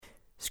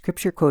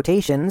Scripture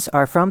quotations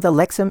are from the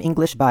Lexham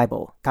English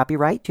Bible.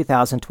 Copyright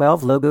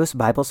 2012 Logos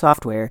Bible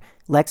Software.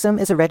 Lexham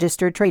is a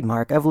registered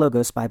trademark of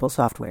Logos Bible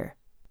Software.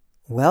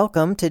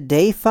 Welcome to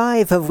Day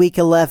 5 of Week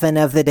 11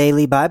 of the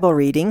Daily Bible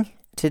Reading.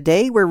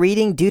 Today we're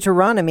reading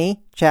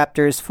Deuteronomy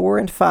chapters 4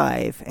 and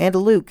 5 and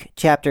Luke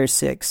chapter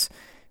 6.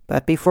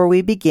 But before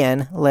we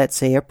begin, let's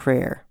say a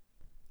prayer.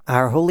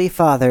 Our Holy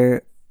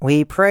Father,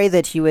 we pray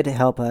that you would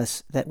help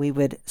us, that we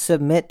would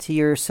submit to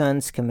your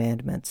Son's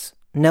commandments,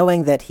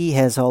 knowing that he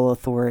has all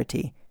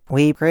authority.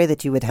 We pray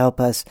that you would help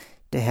us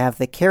to have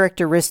the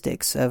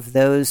characteristics of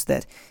those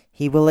that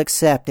he will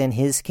accept in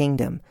his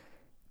kingdom.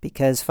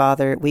 Because,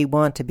 Father, we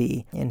want to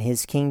be in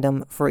his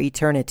kingdom for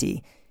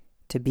eternity,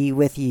 to be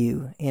with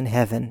you in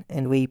heaven.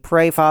 And we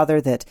pray,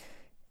 Father, that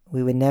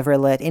we would never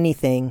let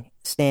anything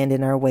stand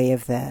in our way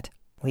of that.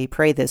 We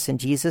pray this in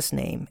Jesus'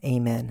 name.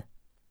 Amen.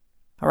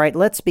 All right,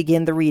 let's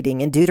begin the reading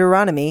in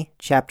Deuteronomy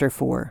chapter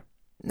 4.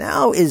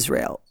 Now,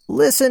 Israel,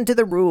 listen to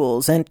the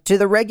rules and to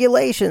the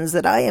regulations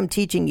that I am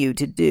teaching you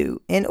to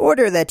do, in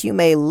order that you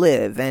may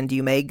live, and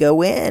you may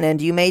go in,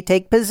 and you may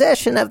take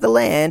possession of the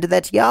land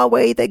that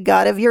Yahweh, the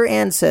God of your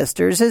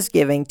ancestors, is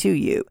giving to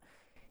you.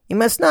 You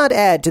must not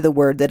add to the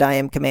word that I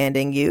am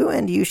commanding you,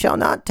 and you shall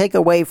not take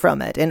away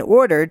from it, in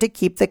order to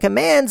keep the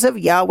commands of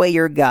Yahweh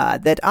your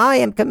God that I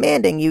am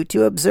commanding you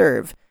to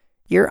observe.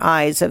 Your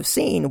eyes have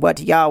seen what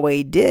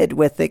Yahweh did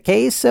with the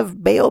case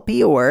of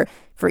Baal-peor.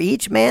 For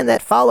each man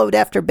that followed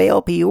after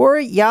Baal-peor,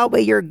 Yahweh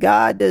your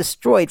God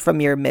destroyed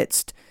from your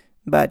midst.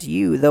 But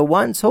you, the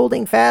ones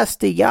holding fast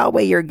to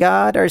Yahweh your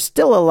God, are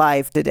still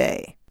alive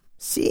today.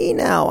 See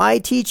now, I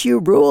teach you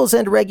rules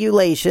and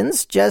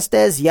regulations, just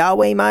as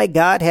Yahweh my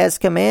God has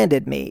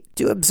commanded me,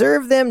 to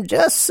observe them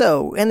just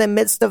so in the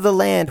midst of the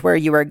land where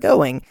you are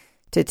going,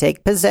 to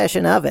take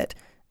possession of it.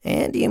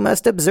 And you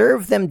must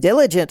observe them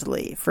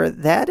diligently, for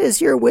that is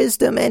your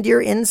wisdom and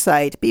your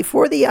insight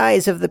before the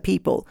eyes of the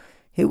people,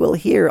 who will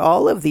hear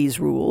all of these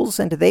rules,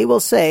 and they will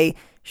say,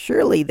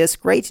 Surely this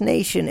great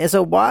nation is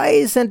a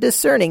wise and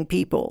discerning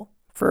people.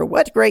 For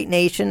what great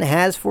nation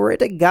has for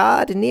it a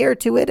God near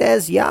to it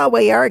as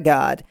Yahweh our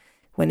God,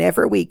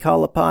 whenever we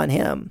call upon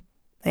him?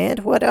 And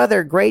what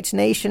other great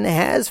nation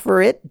has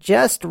for it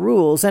just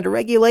rules and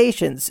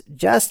regulations,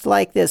 just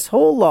like this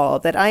whole law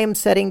that I am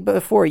setting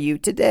before you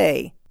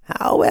today?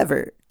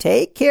 However,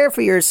 take care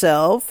for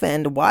yourself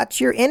and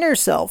watch your inner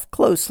self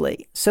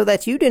closely, so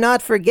that you do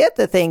not forget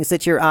the things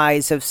that your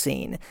eyes have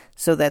seen,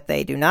 so that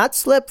they do not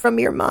slip from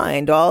your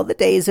mind all the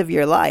days of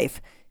your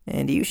life,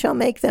 and you shall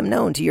make them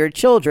known to your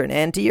children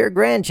and to your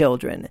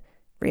grandchildren.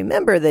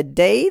 Remember the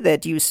day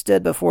that you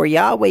stood before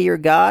Yahweh your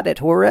God at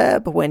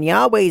Horeb, when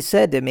Yahweh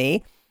said to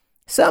me,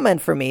 Summon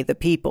for me the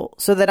people,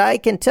 so that I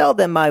can tell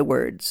them my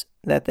words,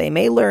 that they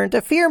may learn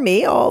to fear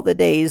me all the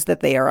days that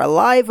they are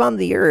alive on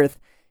the earth,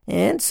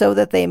 and so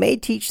that they may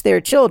teach their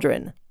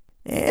children.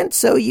 And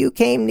so you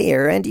came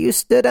near, and you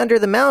stood under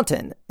the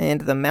mountain,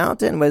 and the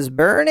mountain was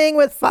burning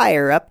with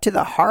fire up to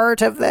the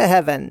heart of the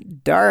heaven,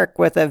 dark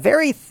with a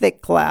very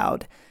thick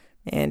cloud.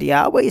 And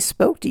Yahweh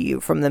spoke to you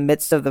from the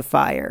midst of the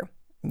fire.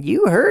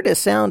 You heard a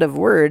sound of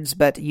words,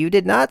 but you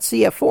did not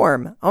see a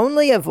form,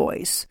 only a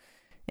voice.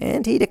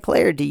 And he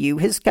declared to you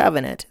his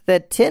covenant, the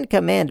 10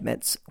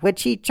 commandments,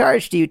 which he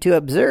charged you to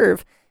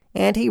observe,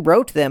 and he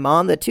wrote them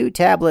on the 2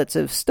 tablets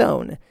of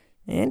stone.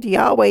 And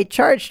Yahweh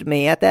charged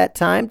me at that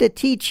time to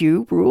teach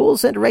you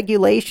rules and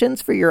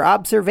regulations for your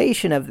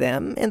observation of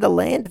them in the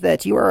land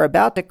that you are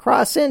about to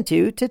cross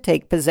into to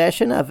take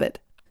possession of it.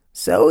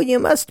 So you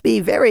must be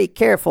very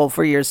careful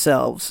for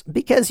yourselves,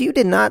 because you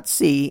did not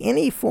see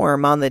any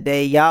form on the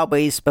day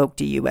Yahweh spoke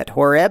to you at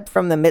Horeb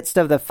from the midst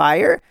of the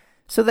fire,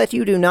 so that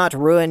you do not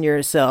ruin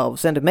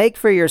yourselves and make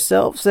for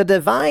yourselves a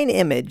divine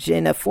image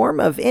in a form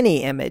of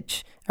any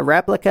image, a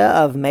replica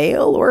of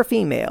male or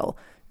female,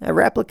 a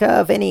replica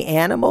of any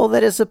animal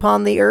that is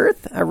upon the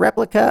earth, a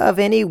replica of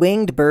any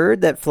winged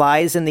bird that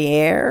flies in the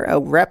air, a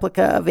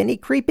replica of any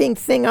creeping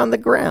thing on the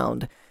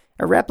ground,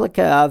 a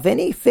replica of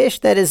any fish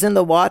that is in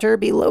the water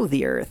below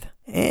the earth.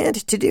 And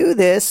to do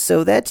this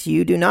so that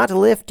you do not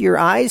lift your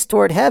eyes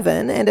toward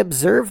heaven and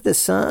observe the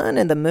sun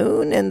and the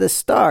moon and the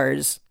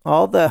stars,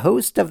 all the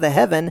host of the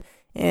heaven,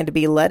 and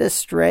be led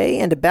astray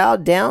and bow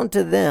down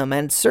to them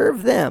and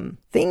serve them,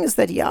 things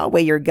that Yahweh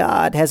your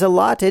God has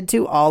allotted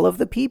to all of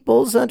the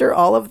peoples under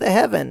all of the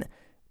heaven.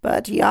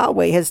 But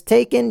Yahweh has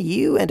taken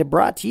you and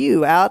brought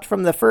you out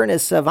from the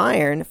furnace of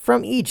iron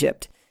from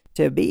Egypt,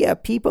 to be a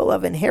people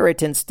of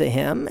inheritance to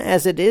him,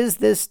 as it is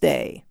this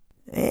day.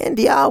 And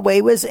Yahweh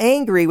was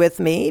angry with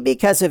me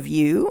because of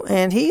you,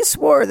 and he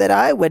swore that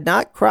I would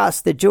not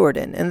cross the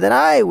Jordan, and that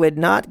I would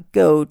not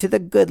go to the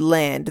good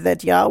land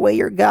that Yahweh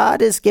your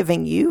God is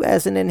giving you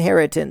as an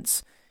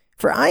inheritance.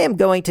 For I am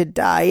going to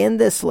die in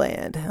this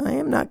land. I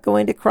am not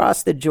going to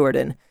cross the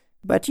Jordan.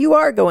 But you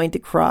are going to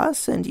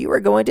cross, and you are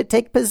going to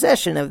take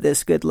possession of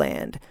this good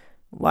land.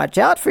 Watch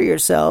out for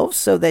yourselves,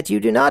 so that you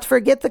do not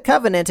forget the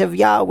covenant of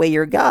Yahweh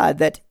your God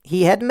that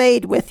he had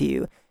made with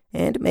you,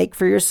 and make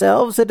for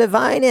yourselves a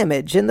divine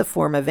image in the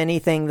form of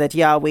anything that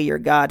Yahweh your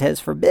God has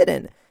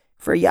forbidden.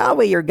 For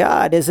Yahweh your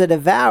God is a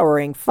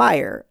devouring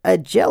fire, a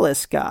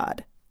jealous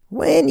God.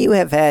 When you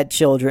have had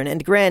children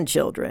and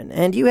grandchildren,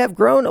 and you have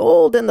grown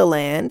old in the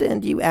land,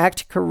 and you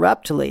act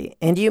corruptly,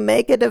 and you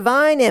make a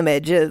divine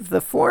image of the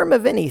form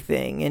of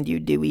anything, and you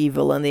do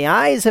evil in the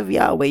eyes of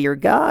Yahweh your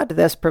God,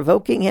 thus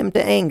provoking him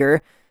to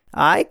anger,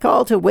 I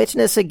call to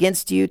witness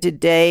against you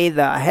today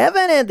the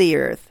heaven and the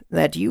earth,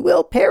 that you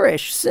will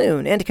perish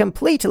soon and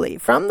completely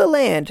from the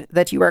land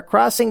that you are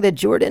crossing the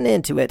Jordan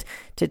into it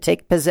to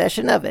take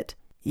possession of it.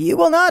 You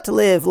will not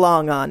live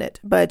long on it,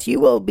 but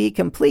you will be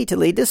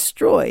completely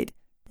destroyed.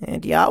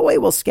 And Yahweh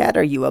will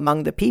scatter you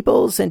among the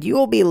peoples, and you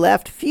will be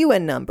left few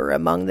in number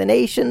among the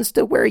nations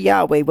to where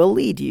Yahweh will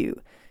lead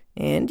you.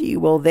 And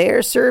you will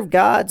there serve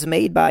gods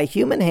made by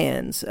human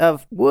hands,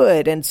 of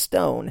wood and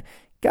stone,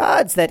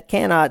 gods that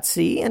cannot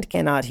see and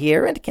cannot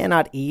hear and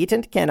cannot eat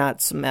and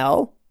cannot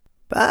smell.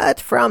 But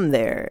from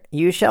there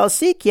you shall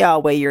seek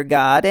Yahweh your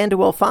God, and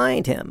will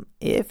find him,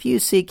 if you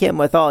seek him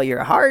with all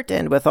your heart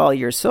and with all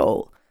your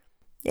soul.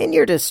 In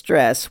your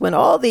distress, when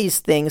all these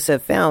things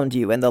have found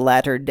you in the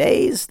latter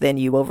days, then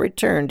you will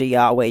return to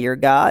Yahweh your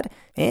God,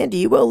 and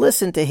you will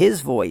listen to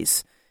his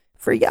voice.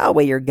 For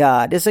Yahweh your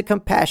God is a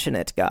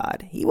compassionate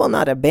God. He will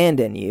not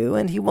abandon you,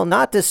 and he will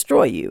not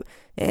destroy you,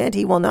 and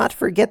he will not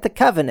forget the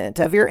covenant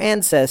of your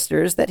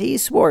ancestors that he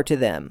swore to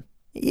them.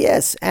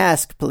 Yes,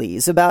 ask,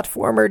 please, about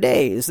former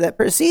days that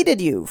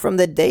preceded you from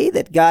the day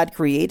that God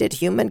created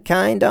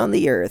humankind on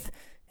the earth.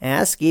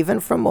 Ask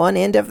even from one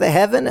end of the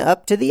heaven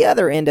up to the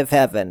other end of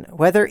heaven,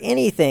 whether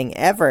anything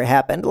ever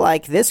happened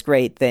like this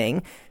great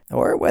thing,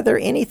 or whether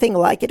anything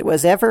like it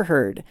was ever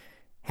heard.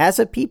 Has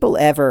a people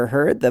ever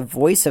heard the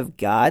voice of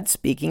God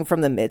speaking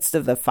from the midst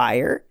of the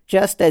fire,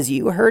 just as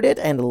you heard it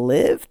and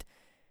lived?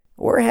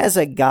 Or has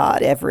a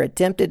God ever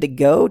attempted to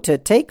go to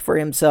take for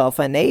himself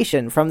a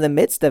nation from the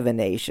midst of a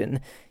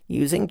nation,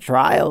 using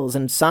trials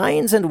and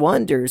signs and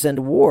wonders and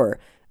war,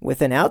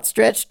 with an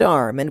outstretched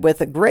arm, and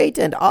with great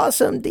and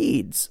awesome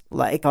deeds,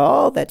 like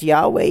all that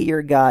Yahweh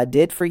your God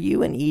did for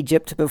you in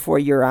Egypt before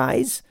your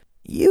eyes?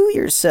 You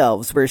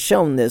yourselves were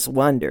shown this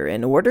wonder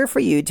in order for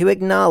you to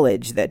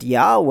acknowledge that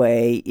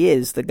Yahweh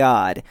is the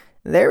God.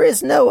 There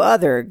is no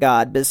other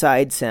God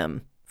besides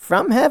him.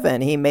 From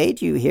heaven he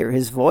made you hear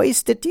his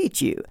voice to teach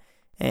you,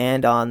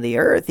 and on the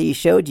earth he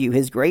showed you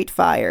his great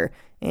fire,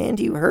 and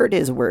you heard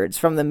his words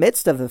from the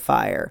midst of the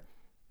fire.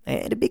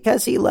 And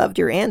because he loved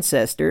your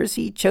ancestors,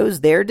 he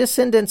chose their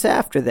descendants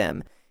after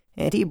them,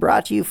 and he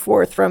brought you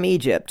forth from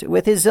Egypt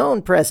with his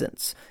own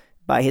presence,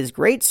 by his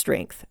great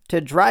strength, to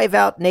drive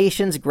out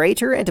nations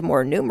greater and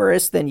more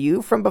numerous than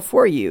you from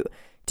before you,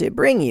 to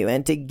bring you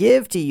and to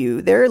give to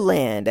you their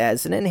land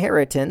as an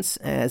inheritance,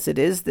 as it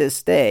is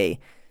this day.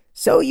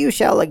 So you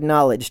shall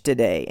acknowledge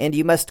today, and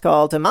you must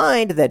call to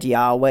mind that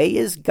Yahweh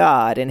is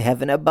God in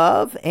heaven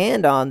above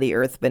and on the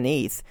earth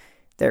beneath.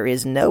 There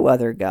is no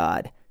other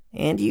God.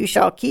 And you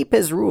shall keep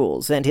his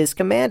rules and his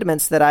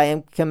commandments that I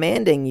am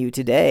commanding you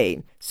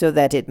today, so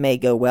that it may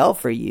go well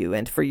for you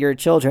and for your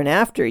children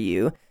after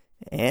you,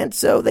 and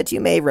so that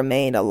you may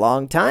remain a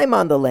long time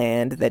on the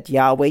land that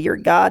Yahweh your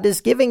God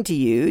is giving to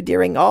you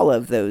during all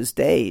of those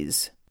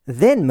days.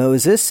 Then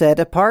Moses set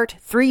apart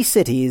 3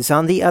 cities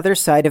on the other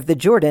side of the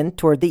Jordan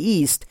toward the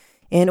east,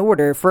 in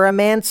order for a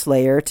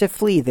manslayer to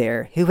flee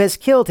there, who has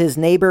killed his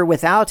neighbor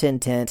without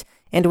intent,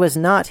 and was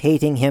not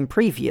hating him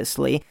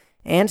previously,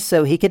 and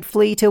so he could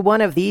flee to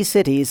one of these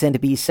cities and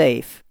be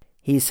safe.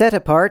 He set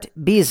apart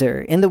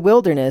Bezer in the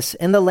wilderness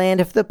in the land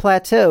of the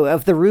plateau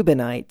of the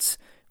Reubenites,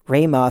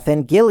 Ramoth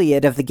and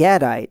Gilead of the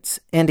Gadites,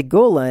 and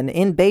Golan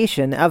in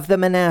Bashan of the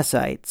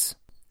Manassites.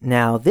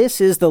 Now this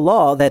is the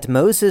law that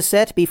Moses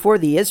set before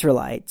the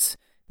Israelites.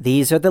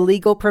 These are the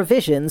legal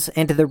provisions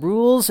and the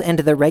rules and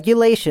the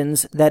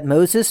regulations that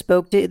Moses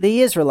spoke to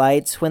the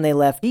Israelites when they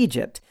left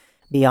Egypt,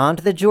 beyond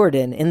the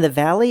Jordan, in the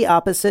valley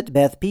opposite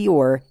Beth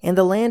Peor, in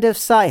the land of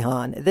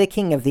Sihon, the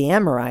king of the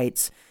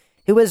Amorites,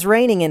 who was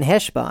reigning in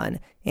Heshbon,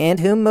 and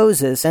whom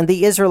Moses and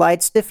the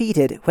Israelites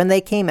defeated when they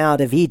came out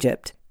of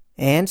Egypt.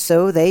 And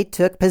so they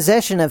took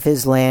possession of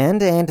his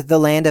land, and the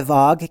land of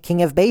Og,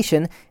 king of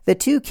Bashan, the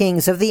 2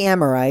 kings of the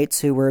Amorites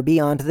who were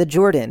beyond the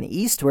Jordan,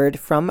 eastward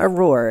from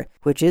Aroer,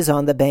 which is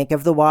on the bank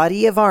of the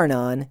Wadi of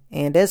Arnon,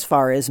 and as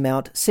far as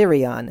Mount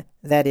Sirion,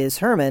 that is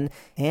Hermon,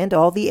 and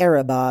all the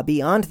Arabah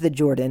beyond the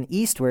Jordan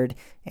eastward,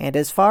 and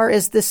as far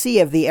as the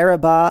sea of the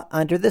Arabah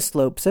under the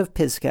slopes of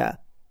Pisgah.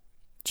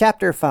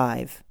 Chapter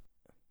 5.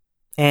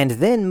 And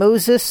then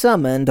Moses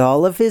summoned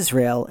all of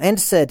Israel,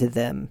 and said to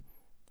them,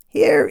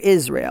 Hear,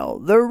 Israel,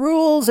 the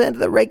rules and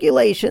the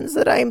regulations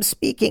that I am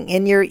speaking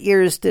in your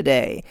ears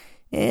today,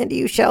 and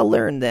you shall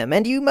learn them,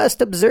 and you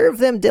must observe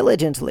them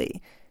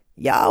diligently.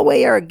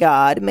 Yahweh our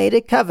God made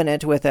a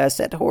covenant with us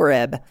at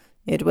Horeb.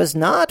 It was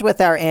not with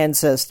our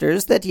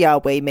ancestors that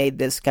Yahweh made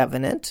this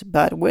covenant,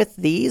 but with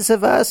these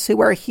of us who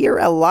are here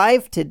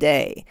alive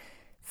today.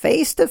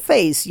 Face to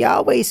face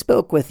Yahweh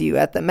spoke with you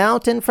at the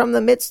mountain from the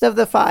midst of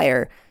the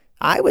fire.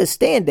 I was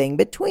standing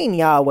between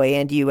Yahweh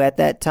and you at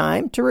that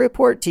time to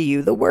report to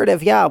you the word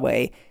of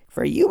Yahweh,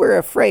 For you were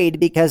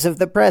afraid because of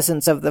the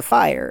presence of the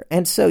fire,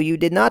 and so you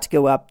did not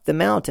go up the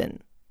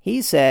mountain.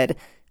 He said,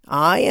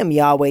 I am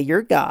Yahweh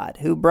your God,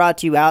 who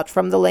brought you out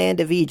from the land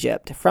of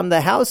Egypt, from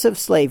the house of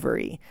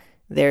slavery.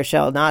 There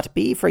shall not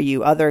be for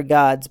you other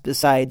gods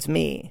besides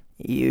me.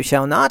 You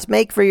shall not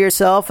make for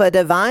yourself a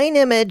divine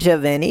image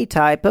of any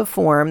type of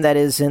form that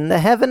is in the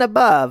heaven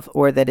above,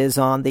 or that is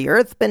on the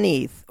earth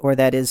beneath, or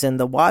that is in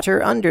the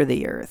water under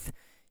the earth.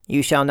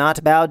 You shall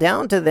not bow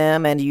down to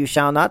them, and you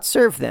shall not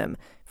serve them.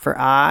 For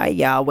I,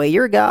 Yahweh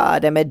your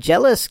God, am a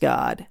jealous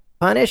God,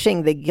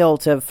 punishing the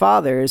guilt of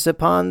fathers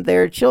upon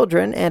their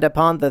children, and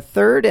upon the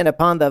third and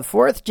upon the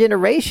fourth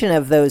generation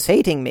of those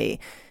hating me,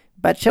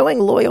 but showing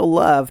loyal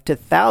love to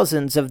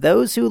thousands of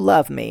those who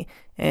love me,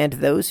 and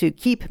those who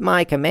keep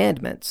my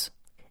commandments.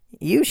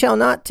 You shall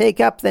not take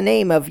up the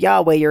name of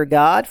Yahweh your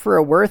God for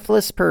a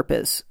worthless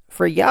purpose,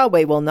 for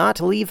Yahweh will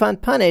not leave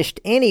unpunished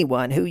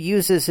anyone who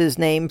uses his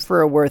name for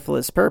a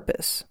worthless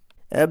purpose.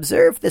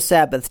 Observe the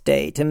Sabbath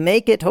day to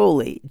make it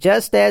holy,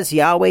 just as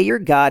Yahweh your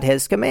God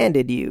has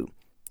commanded you.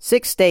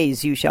 6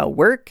 days you shall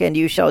work, and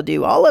you shall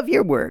do all of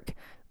your work.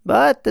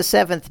 But the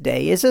 7th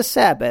day is a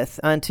Sabbath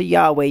unto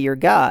Yahweh your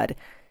God.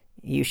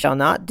 You shall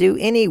not do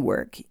any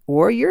work,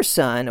 or your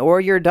son,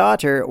 or your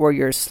daughter, or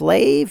your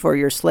slave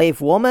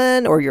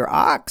woman, or your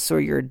ox, or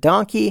your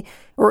donkey,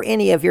 or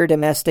any of your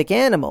domestic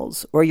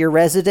animals, or your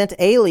resident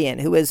alien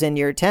who is in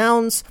your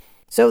towns,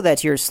 so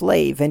that your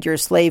slave and your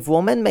slave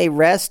woman may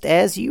rest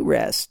as you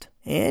rest.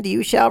 And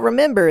you shall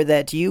remember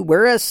that you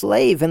were a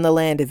slave in the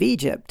land of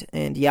Egypt,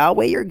 and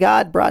Yahweh your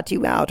God brought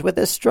you out with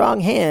a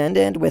strong hand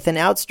and with an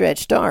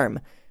outstretched arm.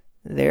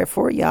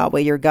 Therefore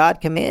Yahweh your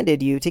God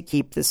commanded you to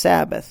keep the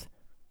Sabbath.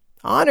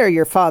 Honor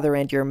your father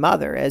and your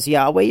mother, as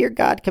Yahweh your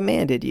God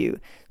commanded you,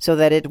 so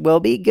that it will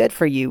be good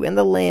for you in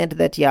the land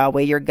that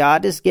Yahweh your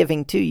God is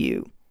giving to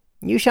you.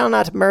 You shall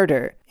not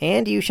murder,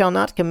 and you shall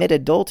not commit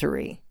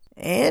adultery,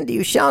 and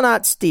you shall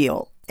not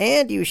steal,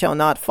 and you shall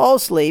not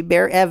falsely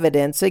bear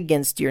evidence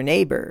against your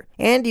neighbor,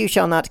 and you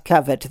shall not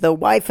covet the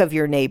wife of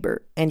your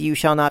neighbor, and you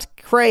shall not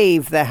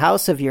crave the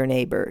house of your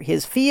neighbor,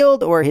 his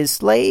field, or his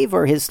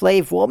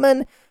slave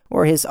woman,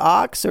 or his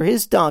ox, or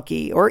his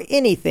donkey, or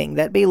anything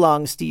that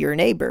belongs to your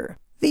neighbor.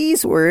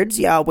 These words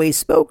Yahweh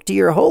spoke to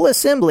your whole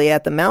assembly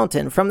at the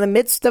mountain from the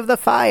midst of the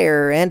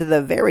fire and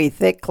the very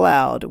thick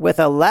cloud, with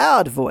a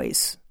loud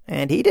voice,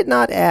 and he did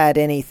not add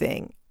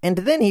anything. And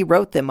then he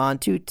wrote them on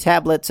 2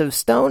 tablets of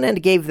stone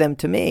and gave them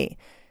to me.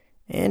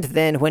 And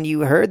then when you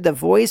heard the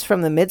voice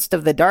from the midst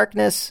of the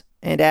darkness,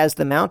 and as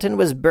the mountain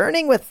was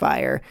burning with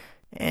fire,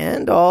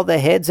 and all the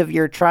heads of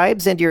your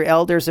tribes and your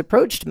elders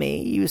approached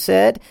me, you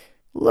said,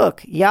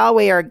 Look,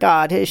 Yahweh our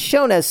God has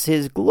shown us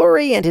his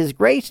glory and his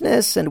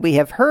greatness, and we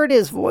have heard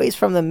his voice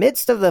from the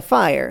midst of the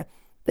fire.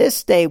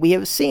 This day we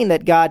have seen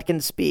that God can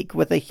speak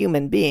with a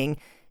human being,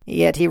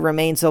 yet he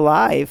remains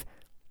alive.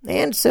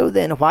 And so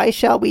then, why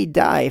shall we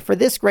die? For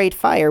this great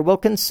fire will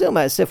consume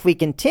us if we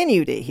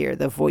continue to hear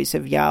the voice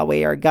of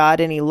Yahweh our God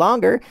any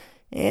longer,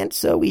 and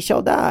so we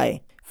shall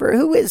die. For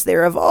who is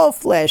there of all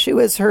flesh who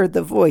has heard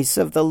the voice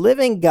of the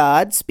living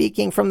God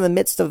speaking from the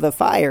midst of the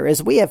fire,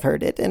 as we have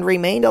heard it, and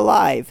remained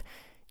alive?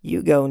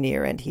 You go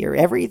near and hear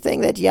everything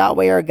that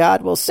Yahweh our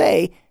God will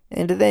say,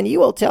 and then you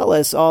will tell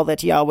us all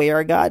that Yahweh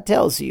our God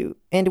tells you,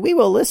 and we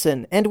will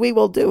listen, and we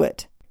will do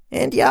it.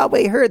 And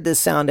Yahweh heard the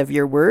sound of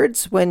your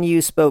words when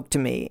you spoke to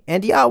me,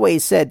 and Yahweh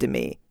said to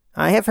me,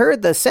 I have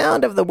heard the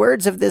sound of the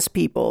words of this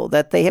people,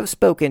 that they have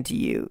spoken to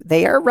you.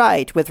 They are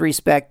right with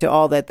respect to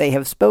all that they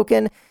have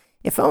spoken,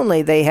 if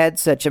only they had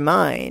such a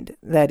mind,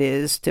 that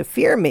is, to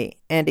fear me,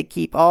 and to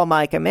keep all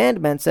my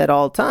commandments at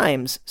all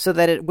times, so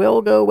that it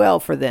will go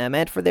well for them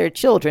and for their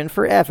children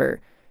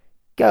forever.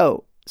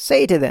 Go,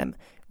 say to them,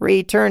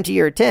 return to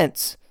your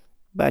tents.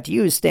 But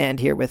you stand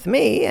here with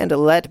me, and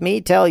let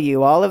me tell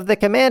you all of the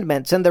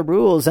commandments and the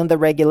rules and the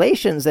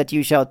regulations that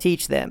you shall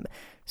teach them,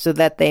 so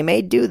that they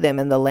may do them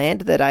in the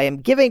land that I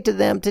am giving to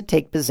them to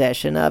take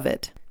possession of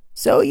it.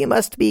 So you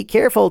must be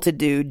careful to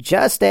do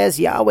just as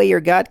Yahweh your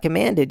God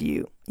commanded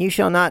you. You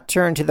shall not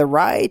turn to the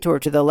right or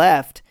to the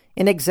left.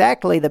 In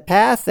exactly the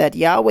path that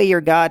Yahweh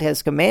your God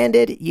has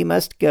commanded, you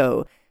must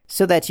go,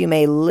 so that you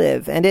may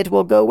live, and it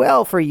will go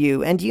well for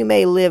you, and you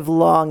may live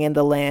long in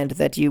the land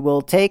that you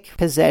will take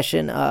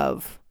possession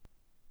of.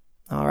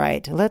 All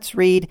right, let's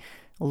read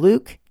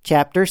Luke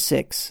chapter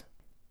 6.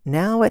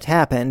 Now it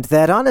happened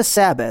that on a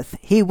Sabbath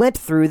he went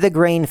through the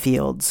grain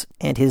fields,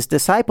 and his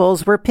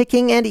disciples were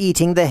picking and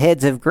eating the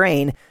heads of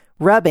grain,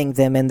 rubbing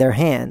them in their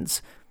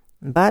hands.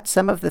 But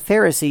some of the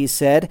Pharisees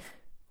said,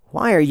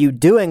 Why are you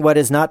doing what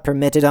is not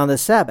permitted on the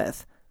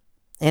Sabbath?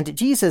 And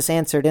Jesus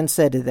answered and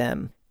said to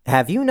them,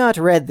 Have you not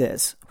read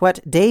this, what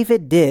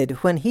David did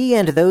when he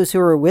and those who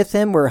were with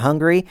him were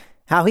hungry,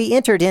 how he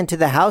entered into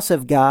the house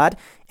of God,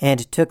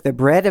 and took the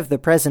bread of the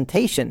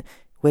presentation,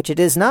 which it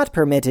is not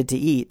permitted to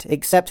eat,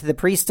 except the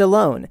priest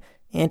alone,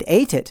 and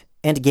ate it,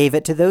 and gave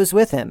it to those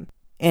with him.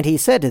 And he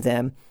said to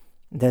them,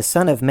 The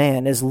Son of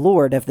Man is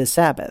Lord of the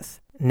Sabbath.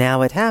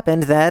 Now it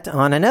happened that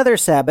on another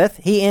Sabbath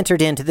he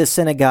entered into the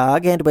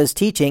synagogue and was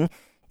teaching,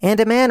 And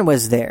a man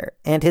was there,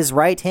 and his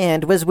right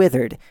hand was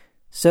withered.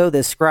 So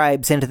the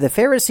scribes and the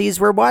Pharisees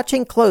were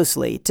watching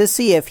closely to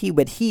see if he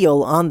would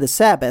heal on the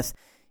Sabbath,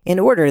 in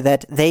order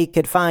that they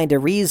could find a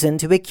reason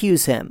to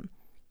accuse him.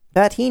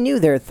 But he knew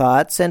their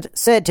thoughts, and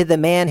said to the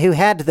man who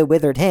had the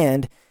withered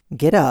hand,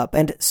 "Get up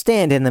and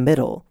stand in the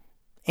middle."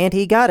 And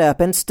he got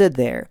up and stood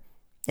there.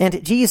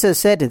 And Jesus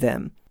said to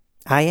them,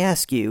 "I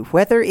ask you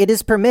whether it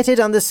is permitted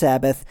on the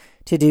Sabbath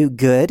to do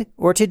good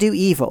or to do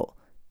evil,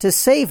 to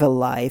save a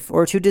life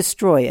or to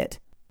destroy it."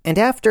 And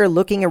after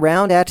looking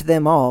around at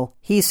them all,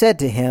 he said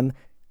to him,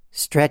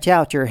 "Stretch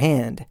out your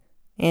hand."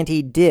 And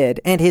he did,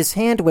 and his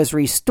hand was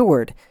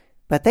restored.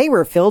 But they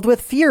were filled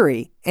with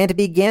fury, and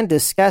began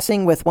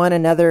discussing with one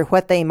another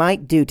what they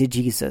might do to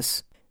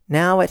Jesus.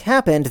 Now it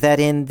happened that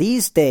in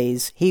these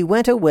days he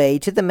went away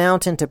to the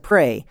mountain to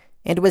pray,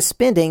 and was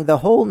spending the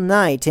whole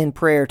night in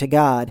prayer to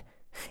God.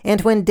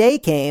 And when day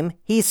came,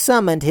 he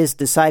summoned his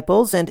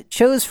disciples, and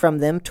chose from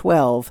them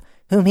 12,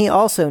 whom he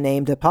also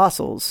named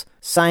apostles: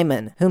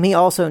 Simon, whom he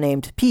also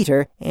named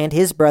Peter, and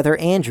his brother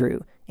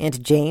Andrew,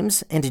 and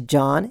James, and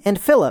John, and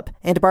Philip,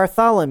 and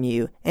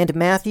Bartholomew, and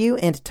Matthew,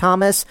 and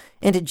Thomas,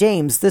 and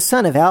James the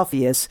son of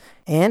Alphaeus,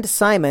 and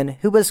Simon,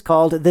 who was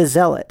called the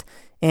Zealot,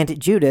 and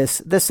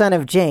Judas the son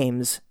of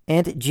James,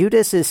 and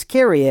Judas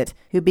Iscariot,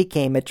 who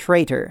became a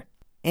traitor.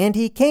 And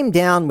he came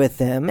down with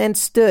them, and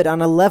stood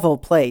on a level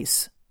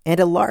place. And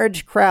a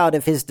large crowd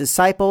of his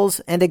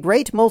disciples, and a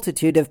great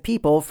multitude of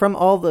people from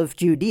all of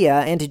Judea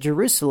and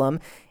Jerusalem,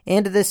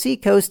 and the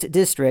seacoast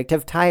district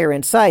of Tyre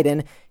and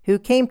Sidon, who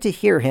came to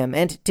hear him,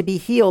 and to be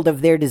healed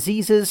of their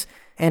diseases,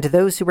 and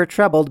those who were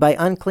troubled by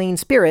unclean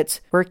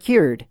spirits were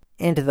cured.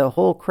 And the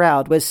whole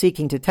crowd was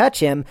seeking to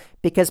touch him,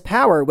 because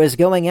power was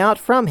going out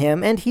from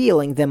him and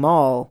healing them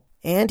all.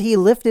 And he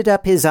lifted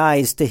up his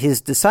eyes to his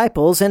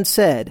disciples, and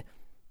said,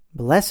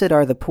 "Blessed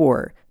are the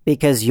poor,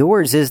 because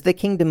yours is the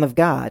kingdom of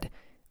God.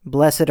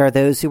 Blessed are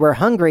those who are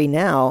hungry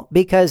now,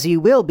 because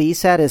you will be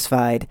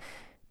satisfied.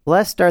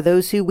 Blessed are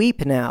those who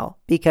weep now,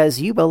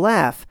 because you will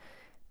laugh.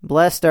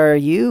 Blessed are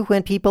you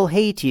when people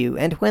hate you,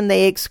 and when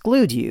they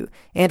exclude you,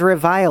 and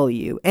revile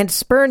you, and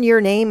spurn your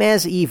name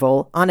as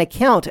evil, on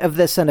account of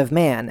the Son of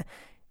Man.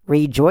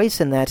 Rejoice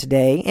in that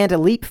day, and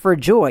leap for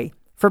joy,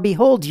 for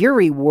behold, your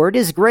reward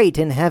is great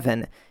in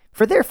heaven.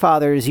 For their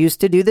fathers used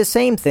to do the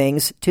same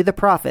things to the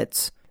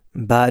prophets.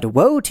 But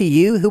woe to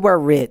you who are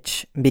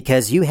rich,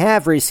 because you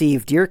have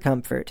received your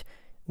comfort.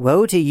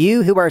 Woe to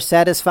you who are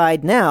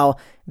satisfied now,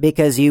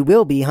 because you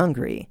will be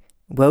hungry.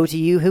 Woe to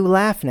you who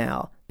laugh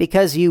now,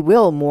 because you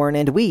will mourn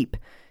and weep.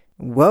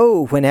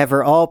 Woe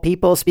whenever all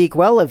people speak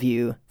well of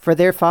you, for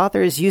their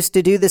fathers used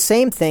to do the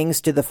same things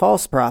to the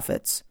false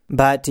prophets.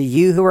 But to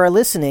you who are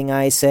listening,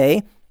 I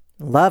say,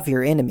 love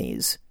your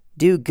enemies.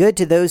 Do good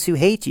to those who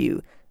hate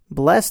you.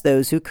 Bless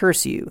those who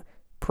curse you.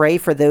 Pray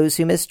for those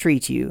who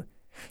mistreat you.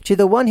 To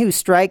the one who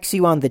strikes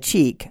you on the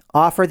cheek,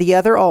 offer the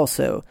other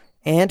also,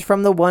 and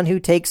from the one who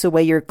takes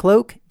away your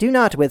cloak, do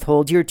not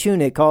withhold your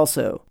tunic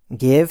also.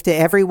 Give to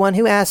everyone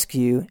who asks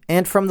you,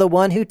 and from the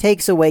one who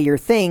takes away your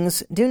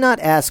things, do not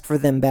ask for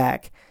them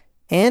back.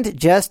 And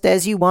just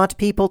as you want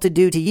people to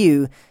do to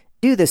you,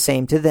 do the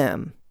same to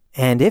them.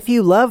 And if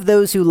you love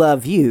those who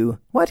love you,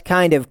 what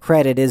kind of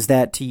credit is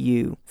that to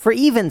you? For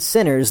even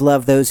sinners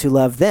love those who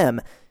love them.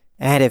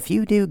 And if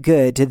you do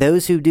good to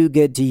those who do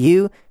good to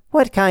you,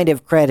 what kind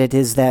of credit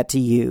is that to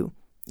you?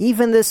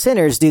 Even the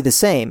sinners do the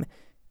same.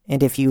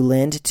 And if you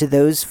lend to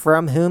those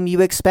from whom you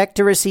expect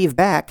to receive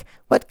back,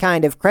 what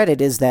kind of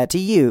credit is that to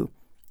you?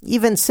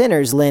 Even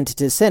sinners lend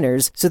to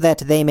sinners, so that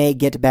they may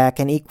get back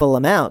an equal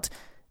amount.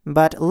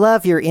 But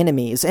love your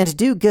enemies, and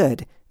do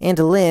good, and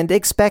lend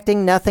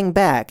expecting nothing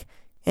back.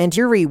 And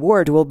your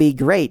reward will be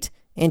great,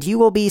 and you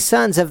will be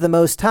sons of the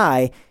Most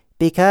High,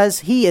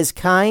 because he is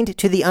kind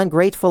to the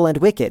ungrateful and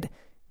wicked.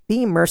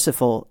 Be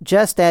merciful,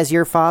 just as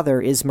your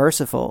Father is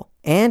merciful.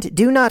 And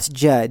do not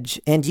judge,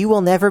 and you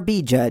will never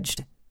be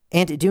judged.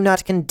 And do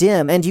not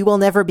condemn, and you will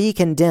never be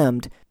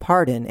condemned.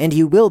 Pardon, and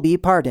you will be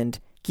pardoned.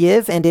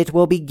 Give, and it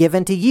will be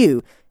given to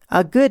you.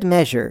 A good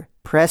measure,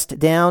 pressed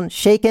down,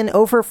 shaken,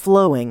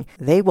 overflowing,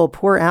 they will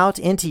pour out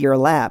into your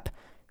lap.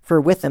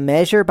 For with the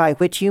measure by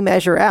which you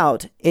measure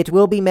out, it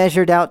will be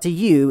measured out to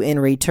you in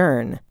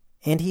return.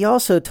 And he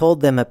also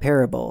told them a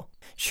parable.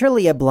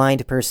 Surely a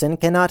blind person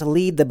cannot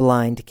lead the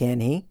blind, can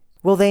he?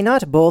 Will they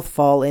not both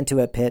fall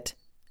into a pit?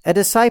 A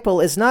disciple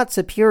is not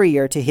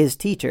superior to his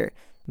teacher,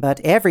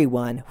 but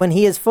everyone, when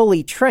he is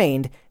fully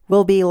trained,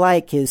 will be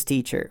like his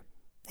teacher.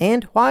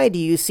 And why do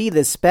you see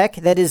the speck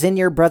that is in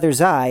your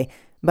brother's eye,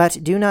 but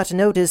do not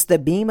notice the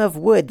beam of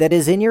wood that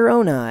is in your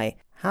own eye?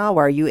 How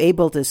are you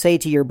able to say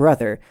to your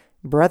brother,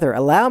 "Brother,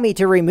 allow me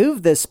to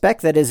remove the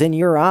speck that is in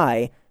your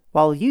eye,"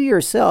 while you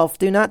yourself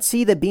do not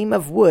see the beam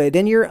of wood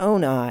in your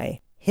own eye?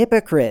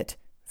 Hypocrite!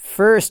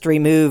 First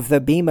remove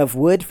the beam of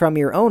wood from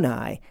your own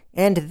eye,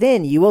 and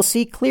then you will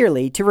see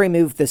clearly to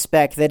remove the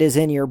speck that is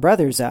in your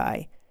brother's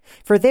eye.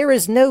 For there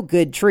is no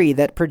good tree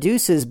that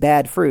produces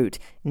bad fruit,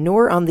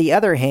 nor on the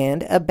other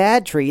hand a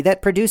bad tree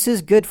that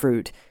produces good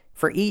fruit.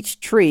 For each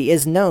tree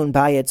is known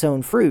by its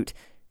own fruit.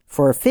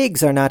 For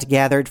figs are not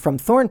gathered from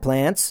thorn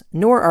plants,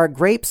 nor are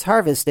grapes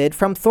harvested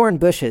from thorn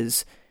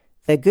bushes.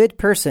 The good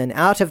person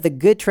out of the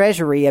good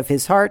treasury of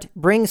his heart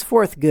brings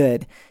forth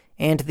good,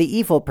 and the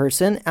evil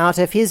person out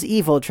of his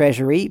evil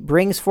treasury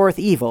brings forth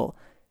evil.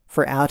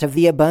 For out of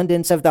the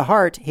abundance of the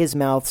heart his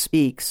mouth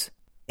speaks.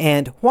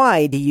 And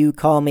why do you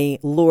call me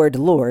Lord,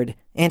 Lord,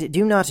 and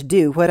do not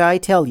do what I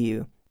tell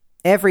you?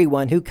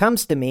 Everyone who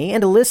comes to me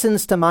and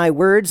listens to my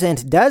words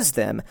and does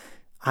them,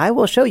 I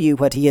will show you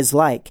what he is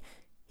like.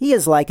 He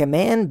is like a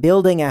man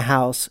building a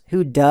house,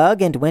 who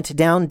dug and went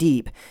down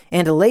deep,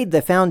 and laid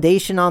the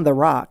foundation on the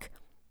rock.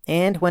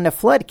 And when a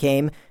flood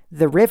came,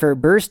 the river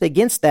burst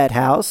against that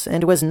house,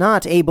 and was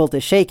not able to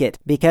shake it,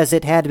 because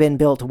it had been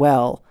built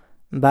well.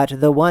 But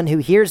the one who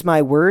hears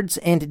my words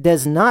and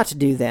does not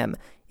do them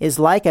is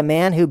like a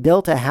man who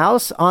built a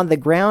house on the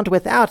ground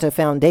without a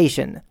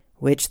foundation,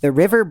 which the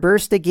river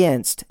burst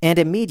against, and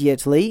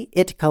immediately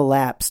it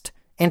collapsed.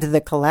 And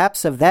the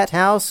collapse of that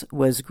house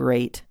was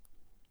great.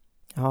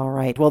 All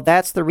right, well,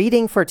 that's the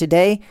reading for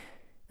today.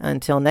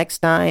 Until next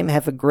time,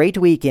 have a great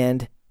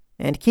weekend,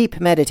 and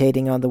keep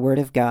meditating on the Word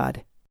of God.